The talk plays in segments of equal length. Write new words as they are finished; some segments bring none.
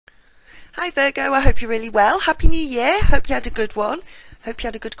Hi Virgo, I hope you're really well. Happy New Year. Hope you had a good one. Hope you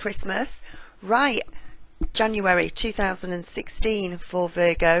had a good Christmas. Right, January 2016 for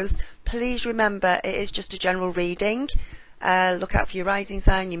Virgos. Please remember it is just a general reading. Look out for your rising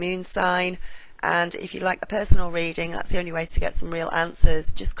sign, your moon sign, and if you like a personal reading, that's the only way to get some real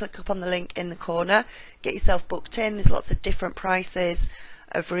answers. Just click up on the link in the corner, get yourself booked in. There's lots of different prices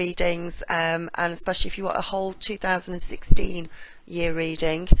of readings, and especially if you want a whole 2016 year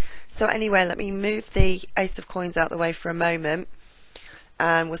reading. So anyway, let me move the Ace of Coins out the way for a moment,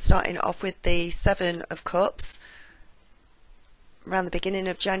 and we're starting off with the Seven of Cups. Around the beginning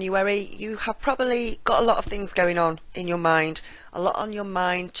of January, you have probably got a lot of things going on in your mind, a lot on your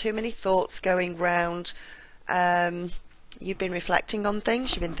mind, too many thoughts going round. You've been reflecting on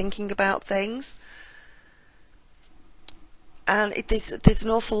things, you've been thinking about things, and there's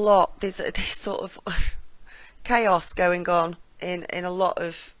an awful lot, there's sort of chaos going on in a lot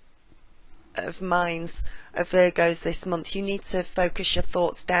of minds of Virgos this month. You need to focus your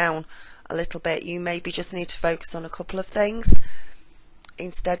thoughts down a little bit. You maybe just need to focus on a couple of things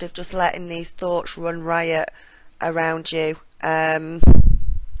instead of just letting these thoughts run riot around you.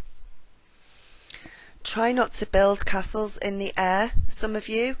 Try not to build castles in the air, some of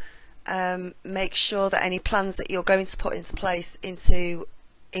you. Make sure that any plans that you're going to put into place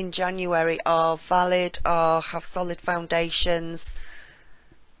in January are valid, are have solid foundations,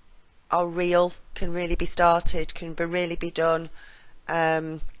 are real, can really be started, can really be done,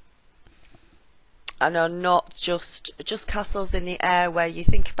 and are not just castles in the air where you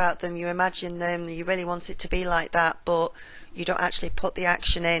think about them, you imagine them, you really want it to be like that, but you don't actually put the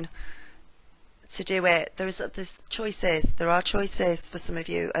action in to do it. There's choices. There are choices for some of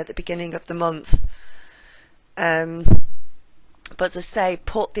you at the beginning of the month. But as I say,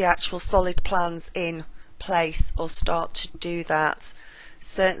 put the actual solid plans in place, or start to do that.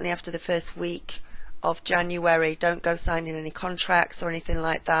 Certainly after the first week of January, don't go signing any contracts or anything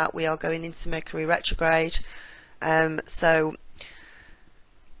like that. We are going into Mercury retrograde. So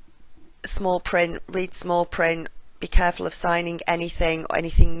small print, read small print, be careful of signing anything or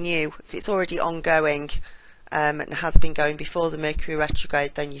anything new. If it's already ongoing and has been going before the Mercury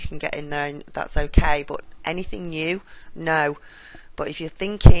retrograde, then you can get in there and that's okay. But anything new, no. But if you're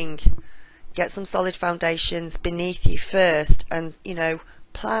thinking, get some solid foundations beneath you first, and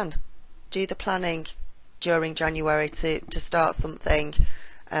plan, do the planning during January to start something,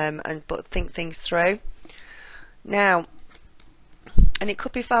 but think things through. Now, and it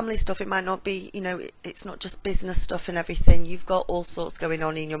could be family stuff, it might not be, it's not just business stuff and everything. You've got all sorts going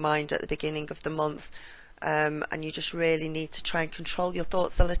on in your mind at the beginning of the month, and you just really need to try and control your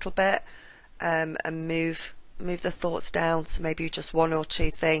thoughts a little bit, and move the thoughts down to maybe just one or two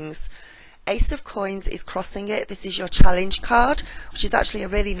things. Ace of Coins is crossing it. This is your challenge card, which is actually a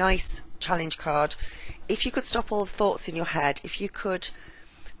really nice challenge card. If you could stop all the thoughts in your head, if you could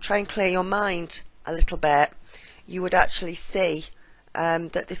try and clear your mind a little bit, you would actually see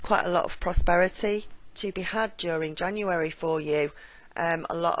that there's quite a lot of prosperity to be had during January for you.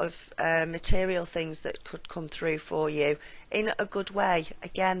 A lot of material things that could come through for you in a good way.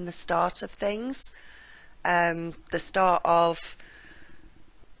 Again, the start of things, the start of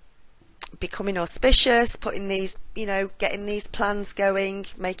becoming auspicious, putting these, getting these plans going,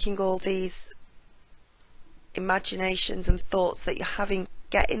 making all these imaginations and thoughts that you're having,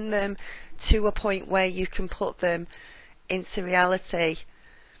 getting them to a point where you can put them into reality.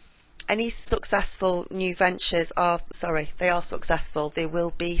 Any successful new ventures are successful, they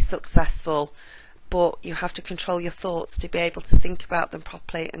will be successful, but you have to control your thoughts to be able to think about them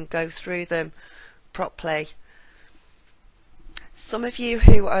properly and go through them properly. Some of you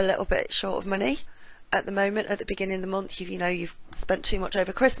who are a little bit short of money at the moment, at the beginning of the month, you've spent too much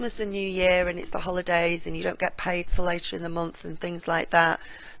over Christmas and New Year, and it's the holidays and you don't get paid till later in the month and things like that.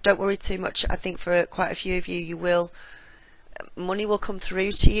 Don't worry too much. I think for quite a few of you, money will come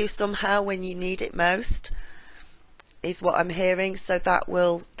through to you somehow when you need it most, is what I'm hearing. So that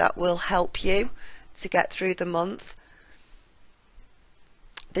will help you to get through the month.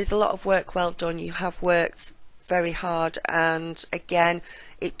 There's a lot of work well done. You have worked very hard, and again,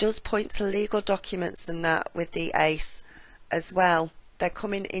 it does point to legal documents and that with the Ace as well. They're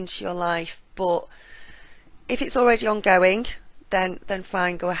coming into your life, but if it's already ongoing, then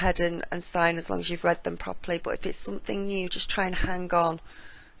fine, go ahead and sign as long as you've read them properly. But if it's something new, just try and hang on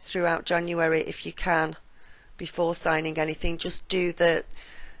throughout January if you can before signing anything. Just do the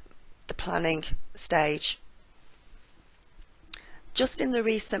planning stage. Just in the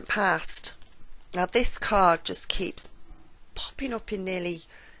recent past, now this card just keeps popping up in nearly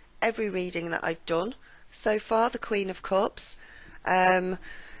every reading that I've done so far, the Queen of Cups.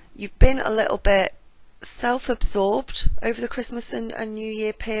 You've been a little bit self-absorbed over the Christmas and New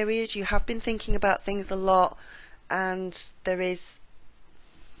Year period. You have been thinking about things a lot, and there's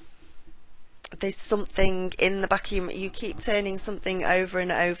something in the back of you keep turning something over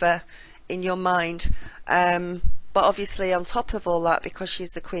and over in your mind. But obviously on top of all that, because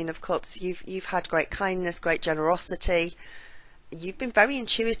she's the Queen of Cups, you've had great kindness, great generosity. You've been very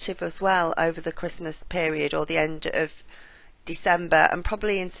intuitive as well over the Christmas period, or the end of December, and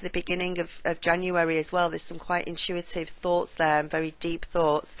probably into the beginning of January as well. There's some quite intuitive thoughts there, and very deep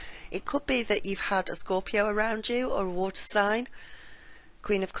thoughts. It could be that you've had a Scorpio around you, or a water sign.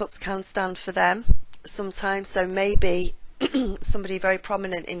 Queen of Cups can stand for them sometimes, so maybe somebody very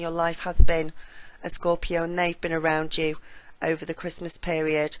prominent in your life has been a Scorpio, and they've been around you over the Christmas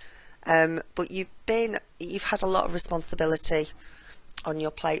period. But you've had a lot of responsibility on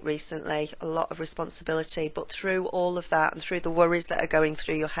your plate recently, a lot of responsibility. But through all of that, and through the worries that are going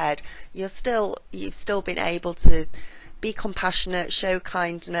through your head, you've still been able to be compassionate, show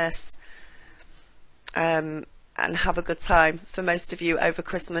kindness, and have a good time for most of you over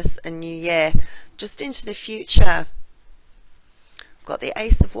Christmas and New Year. Just into the future, we've got the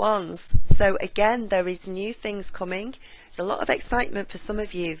Ace of Wands. So again, there is new things coming. There's a lot of excitement for some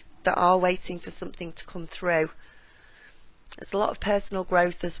of you that are waiting for something to come through. There's a lot of personal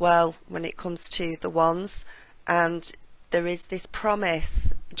growth as well when it comes to the Wands, and there is this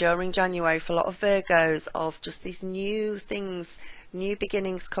promise during January for a lot of Virgos of just these new things, new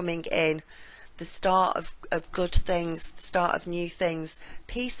beginnings coming in, the start of good things, the start of new things.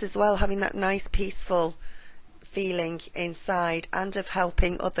 Peace as well, having that nice peaceful feeling inside, and of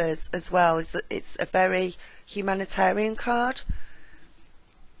helping others as well. It's a very humanitarian card,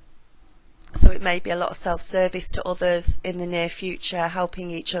 so it may be a lot of self-service to others in the near future, helping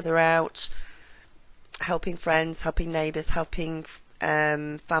each other out, helping friends, helping neighbours, helping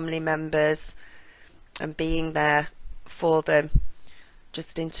family members, and being there for them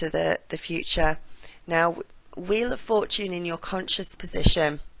just into the future. Now, Wheel of Fortune in your conscious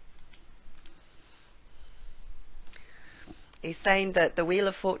position is saying that the Wheel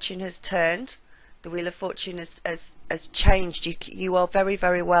of Fortune has turned. The Wheel of Fortune has changed. You are very,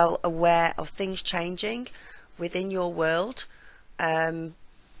 very well aware of things changing within your world on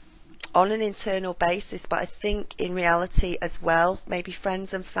an internal basis, but I think in reality as well, maybe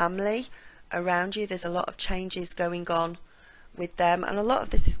friends and family around you, there's a lot of changes going on with them, and a lot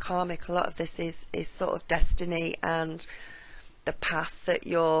of this is karmic. A lot of this is sort of destiny and the path that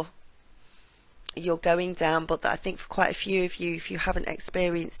you're going down, but that I think for quite a few of you, if you haven't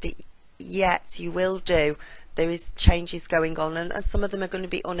experienced it yet, you will do. There is changes going on, and some of them are going to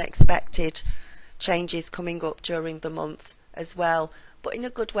be unexpected changes coming up during the month as well, but in a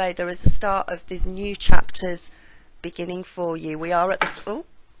good way. There is a start of these new chapters beginning for you. We are at the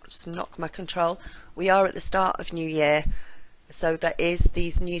just knock my control. We are at the start of New Year, so there is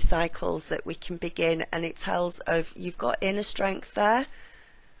these new cycles that we can begin, and it tells of you've got inner strength there.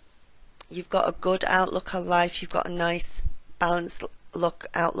 You've got a good outlook on life. You've got a nice balanced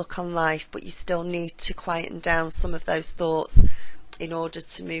outlook on life, but you still need to quieten down some of those thoughts in order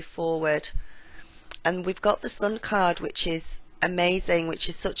to move forward. And we've got the Sun card, which is amazing, which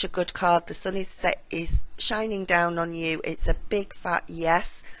is such a good card. The sun is shining down on you. It's a big fat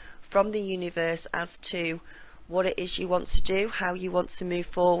yes from the universe as to what it is you want to do, how you want to move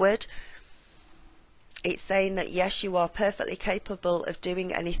forward. It's saying that yes, you are perfectly capable of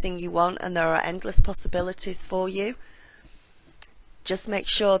doing anything you want, and there are endless possibilities for you. Just make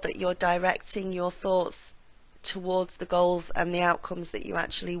sure that you're directing your thoughts towards the goals and the outcomes that you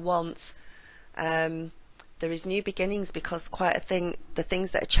actually want. There is new beginnings, because the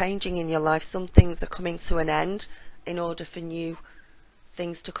things that are changing in your life, some things are coming to an end in order for new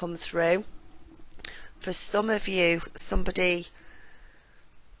things to come through. For some of you, somebody,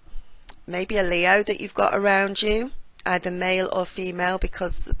 maybe a Leo that you've got around you, either male or female,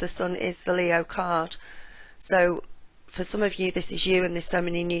 because the sun is the Leo card. So for some of you, this is you, and there's so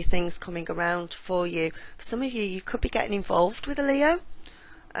many new things coming around for you. For some of you, you could be getting involved with a Leo,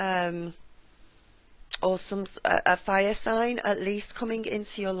 or a fire sign at least coming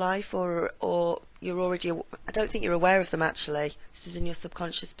into your life, or you're already, I don't think you're aware of them actually. This is in your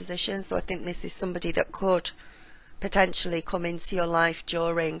subconscious position, so I think this is somebody that could potentially come into your life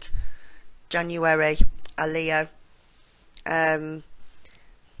during January, a Leo.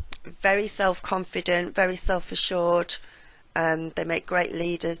 Very self-confident, very self-assured. They make great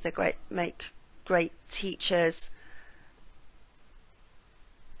leaders. They make great teachers,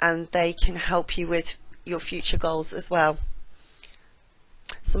 and they can help you with your future goals as well.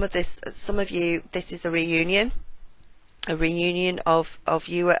 Some of you, this is a reunion. a reunion of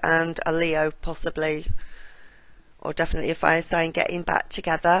you and a Leo, possibly, or definitely a fire sign, getting back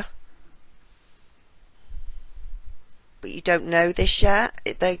together. But you don't know this yet.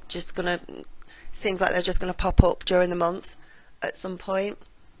 They're just gonna, seems like they're just gonna pop up during the month at some point.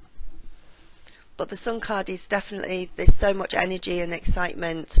 But the Sun card is definitely, there's so much energy and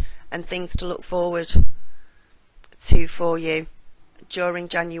excitement and things to look forward to for you during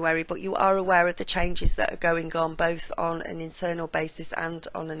January, but you are aware of the changes that are going on, both on an internal basis and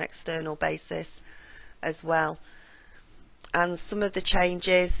on an external basis as well. And some of the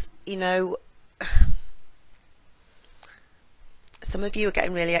changes, you know, some of you are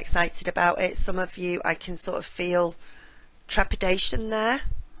getting really excited about it. Some of you, I can sort of feel trepidation there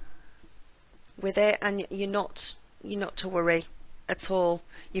with it, and you're not to worry at all.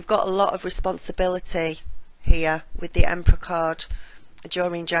 You've got a lot of responsibility here with the Emperor card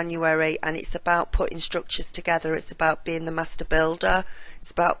during January, and it's about putting structures together. It's about being the master builder.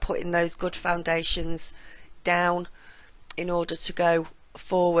 It's about putting those good foundations down in order to go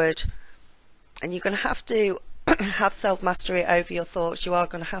forward. And you're going to have to have self-mastery over your thoughts. You are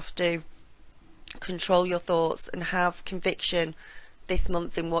going to have to control your thoughts and have conviction this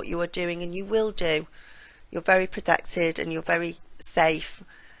month in what you are doing, and you will do. You're very protected and you're very safe.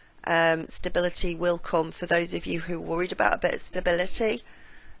 Stability will come. For those of you who are worried about a bit of stability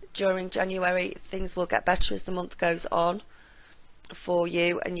during January, things will get better as the month goes on for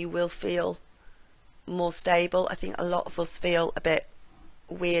you, and you will feel more stable. I think a lot of us feel a bit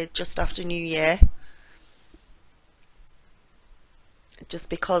weird just after New Year,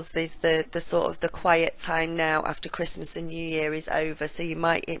 just because there's the sort of the quiet time now after Christmas and New Year is over. So it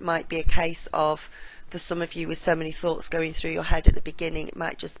might be a case of, for some of you with so many thoughts going through your head at the beginning, it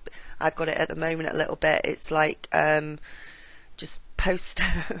might just, I've got it at the moment a little bit, it's like just post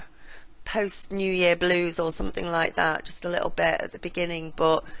New Year blues or something like that, just a little bit at the beginning.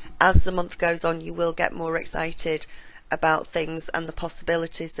 But as the month goes on, you will get more excited about things and the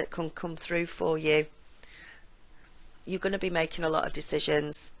possibilities that can come through for you. You're going to be making a lot of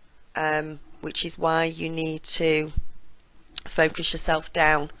decisions, which is why you need to focus yourself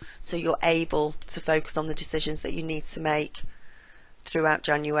down so you're able to focus on the decisions that you need to make throughout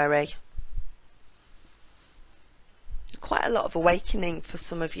January. Quite a lot of awakening for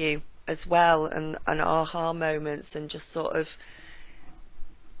some of you as well, and aha moments, and just sort of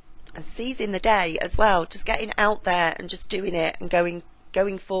and seizing the day as well, just getting out there and just doing it and going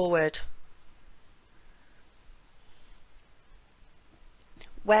forward.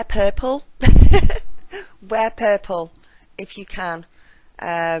 Wear purple. Wear purple if you can,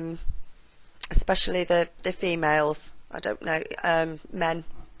 especially the females. I don't know, men,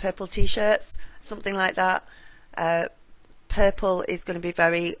 purple t-shirts, something like that. Purple is going to be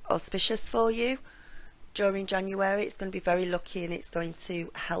very auspicious for you during January. It's going to be very lucky, and it's going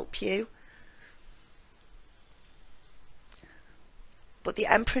to help you. But the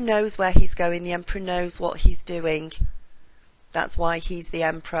Emperor knows where he's going. The Emperor knows what he's doing. That's why he's the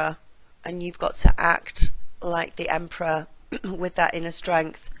Emperor, and you've got to act like the Emperor with that inner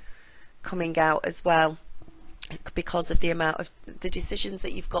strength coming out as well, because of the amount of the decisions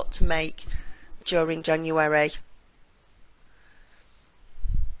that you've got to make during January.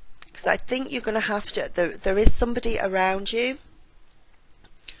 Because I think you're going to have to, there is somebody around you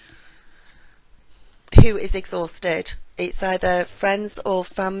who is exhausted. It's either friends or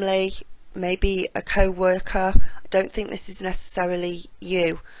family, maybe a co-worker. I don't think this is necessarily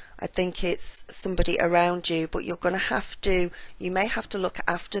you. I think it's somebody around you, but you're going to have to, you may have to look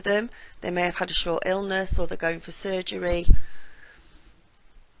after them. They may have had a short illness, or they're going for surgery,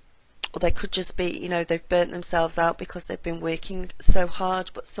 or they could just be, you know, they've burnt themselves out because they've been working so hard.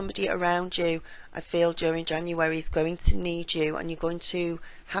 But somebody around you, I feel, during January is going to need you, and you're going to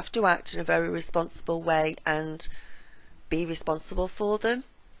have to act in a very responsible way and be responsible for them.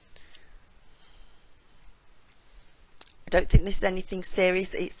 I don't think this is anything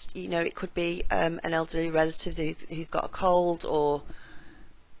serious. It's, you know, it could be an elderly relative who's got a cold, or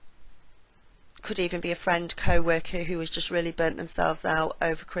could even be a friend, co-worker who has just really burnt themselves out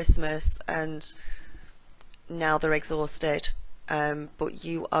over Christmas and now they're exhausted. But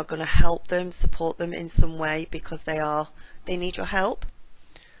you are going to help them, support them in some way, because they need your help.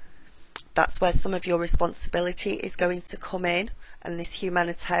 That's where some of your responsibility is going to come in, and this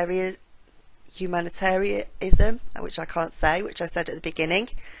humanitarianism, which I can't say, which I said at the beginning,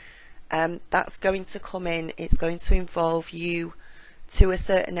 that's going to come in. It's going to involve you, to a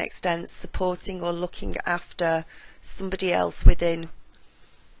certain extent, supporting or looking after somebody else within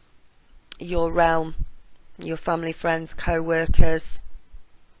your realm, your family, friends, co-workers.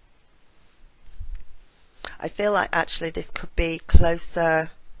 I feel like actually this could be closer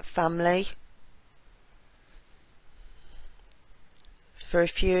family. For a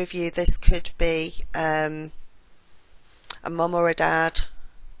few of you, this could be a mum or a dad,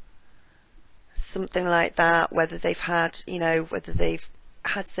 something like that, whether they've had, you know, whether they've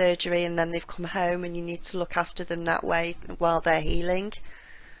had surgery and then they've come home and you need to look after them that way while they're healing.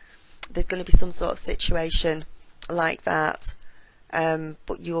 There's going to be some sort of situation like that,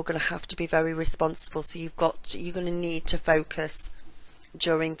 but you're going to have to be very responsible, so you're going to need to focus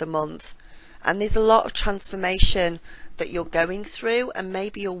during the month. And there's a lot of transformation that you're going through, and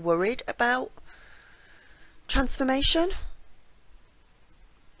maybe you're worried about transformation.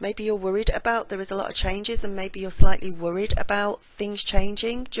 Maybe you're worried about, there is a lot of changes, and maybe you're slightly worried about things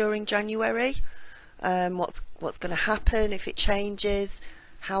changing during January. What's going to happen if it changes?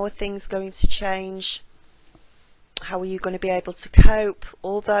 How are things going to change? How are you going to be able to cope?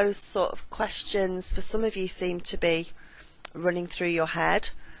 All those sort of questions for some of you seem to be running through your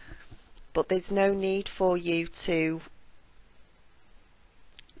head. But there's no need for you to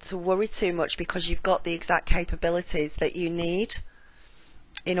worry too much, because you've got the exact capabilities that you need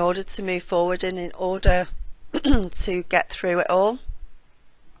in order to move forward and in order to get through it all.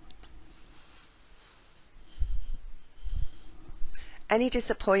 Any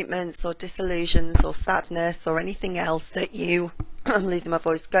disappointments or disillusions or sadness or anything else that you, I'm losing my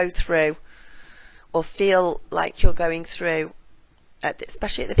voice, go through or feel like you're going through,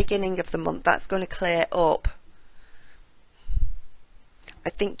 especially at the beginning of the month, that's going to clear up. I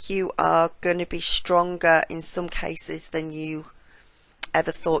think you are going to be stronger in some cases than you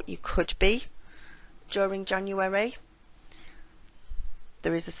ever thought you could be during January.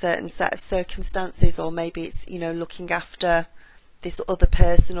 There is a certain set of circumstances, or maybe it's, you know, looking after this other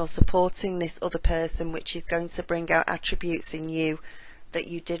person or supporting this other person, which is going to bring out attributes in you that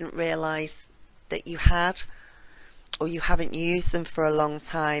you didn't realize that you had, or you haven't used them for a long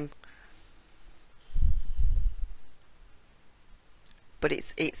time. But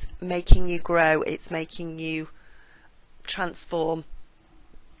it's making you grow, it's making you transform.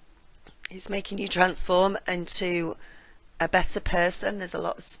 It's making you transform into a better person. There's a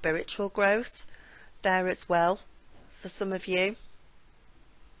lot of spiritual growth there as well for some of you.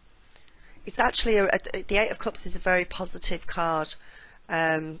 It's actually, the Eight of Cups is a very positive card.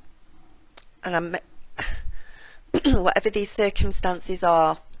 And whatever these circumstances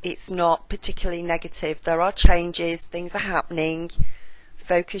are, it's not particularly negative. There are changes, things are happening.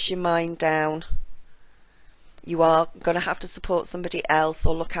 Focus your mind down. You are going to have to support somebody else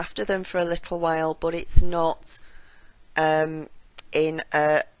or look after them for a little while, but it's not in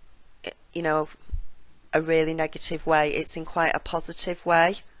a, you know, a really negative way. It's in quite a positive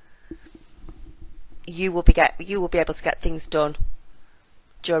way. You will be able to get things done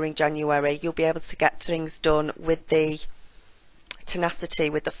during January. You'll be able to get things done with the tenacity,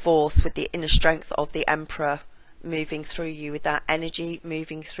 with the force, with the inner strength of the Emperor moving through you, with that energy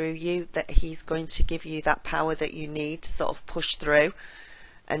moving through you, that he's going to give you that power that you need to sort of push through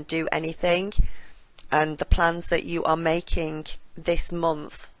and do anything. And the plans that you are making this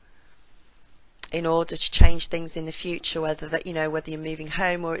month in order to change things in the future, whether that, you know, whether you're moving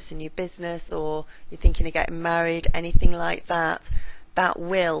home or it's a new business or you're thinking of getting married, anything like that, that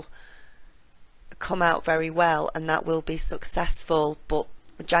will come out very well and that will be successful. But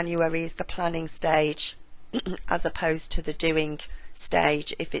January is the planning stage as opposed to the doing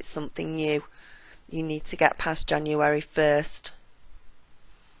stage. If it's something new, you need to get past January first.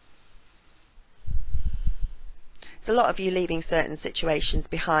 There's a lot of you leaving certain situations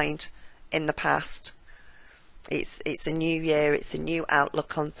behind in the past. It's a new year, it's a new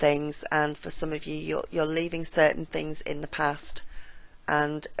outlook on things, and for some of you, you're leaving certain things in the past,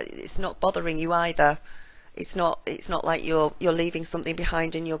 and it's not bothering you either. It's not like you're leaving something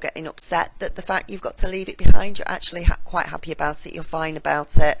behind and you're getting upset that the fact you've got to leave it behind. You're actually quite happy about it. You're fine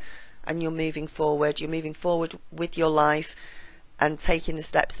about it, and you're moving forward. You're moving forward with your life and taking the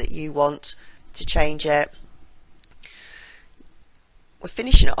steps that you want to change it. We're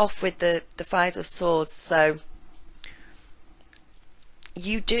finishing it off with the Five of Swords. So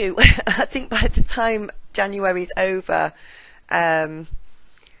you do, I think by the time January's over,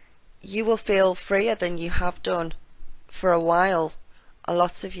 you will feel freer than you have done for a while. A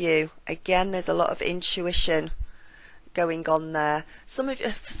lot of you, again, there's a lot of intuition going on there.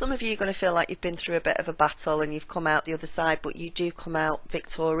 For some of you, you're going to feel like you've been through a bit of a battle and you've come out the other side, but you do come out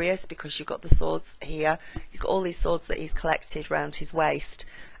victorious because you've got the swords here. He's got all these swords that he's collected round his waist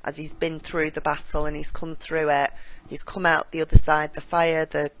as he's been through the battle and he's come through it. He's come out the other side. The fire,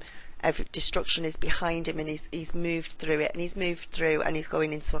 every destruction is behind him, and he's moved through it, and he's moved through, and he's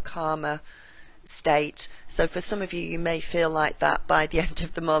going into a calmer state. So for some of you, you may feel like that by the end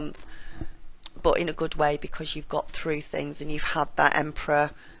of the month, but in a good way, because you've got through things and you've had that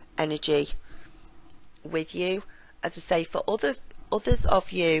Emperor energy with you. As I say, for others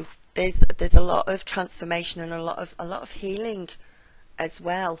of you, there's a lot of transformation and a lot of healing as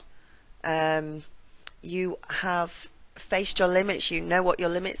well. You have faced your limits. You know what your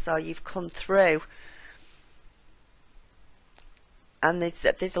limits are. You've come through, and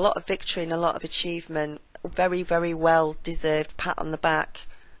there's a lot of victory and a lot of achievement. Very, very well deserved pat on the back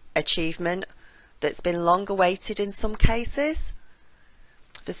achievement that's been long awaited in some cases.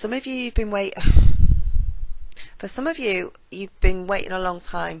 For some of you, you've been waiting a long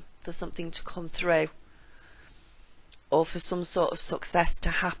time for something to come through, or for some sort of success to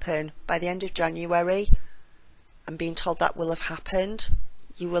happen. By the end of January, I'm being told that will have happened.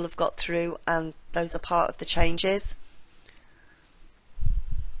 You will have got through, and those are part of the changes.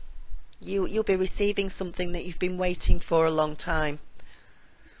 You'll be receiving something that you've been waiting for a long time.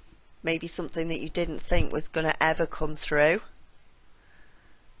 Maybe something that you didn't think was going to ever come through.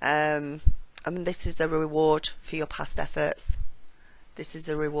 I mean, this is a reward for your past efforts. This is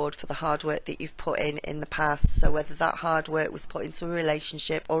a reward for the hard work that you've put in the past. So whether that hard work was put into a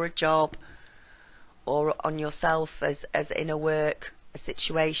relationship or a job, or on yourself as inner work, a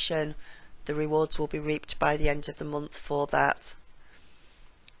situation, the rewards will be reaped by the end of the month for that.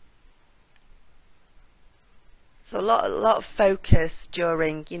 So a lot of focus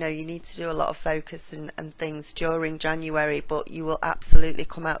during, you need to do a lot of focus and things during January, but you will absolutely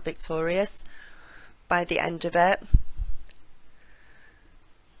come out victorious by the end of it.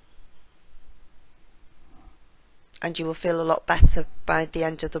 And you will feel a lot better by the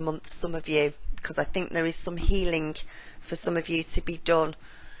end of the month, some of you, because I think there is some healing for some of you to be done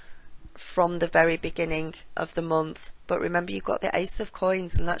from the very beginning of the month. But remember, you've got the Ace of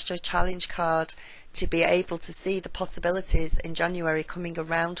Coins, and that's your challenge card, to be able to see the possibilities in January coming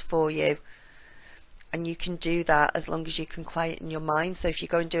around for you. And you can do that as long as you can quieten your mind. So if you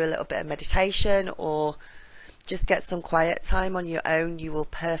go and do a little bit of meditation or just get some quiet time on your own, you will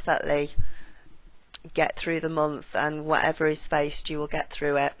perfectly get through the month, and whatever is faced, you will get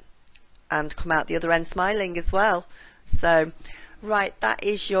through it and come out the other end smiling as well. So right, that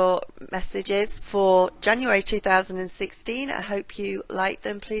is your messages for January 2016. I hope you like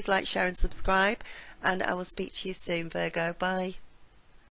them. Please like, share and subscribe, and I will speak to you soon, Virgo. Bye.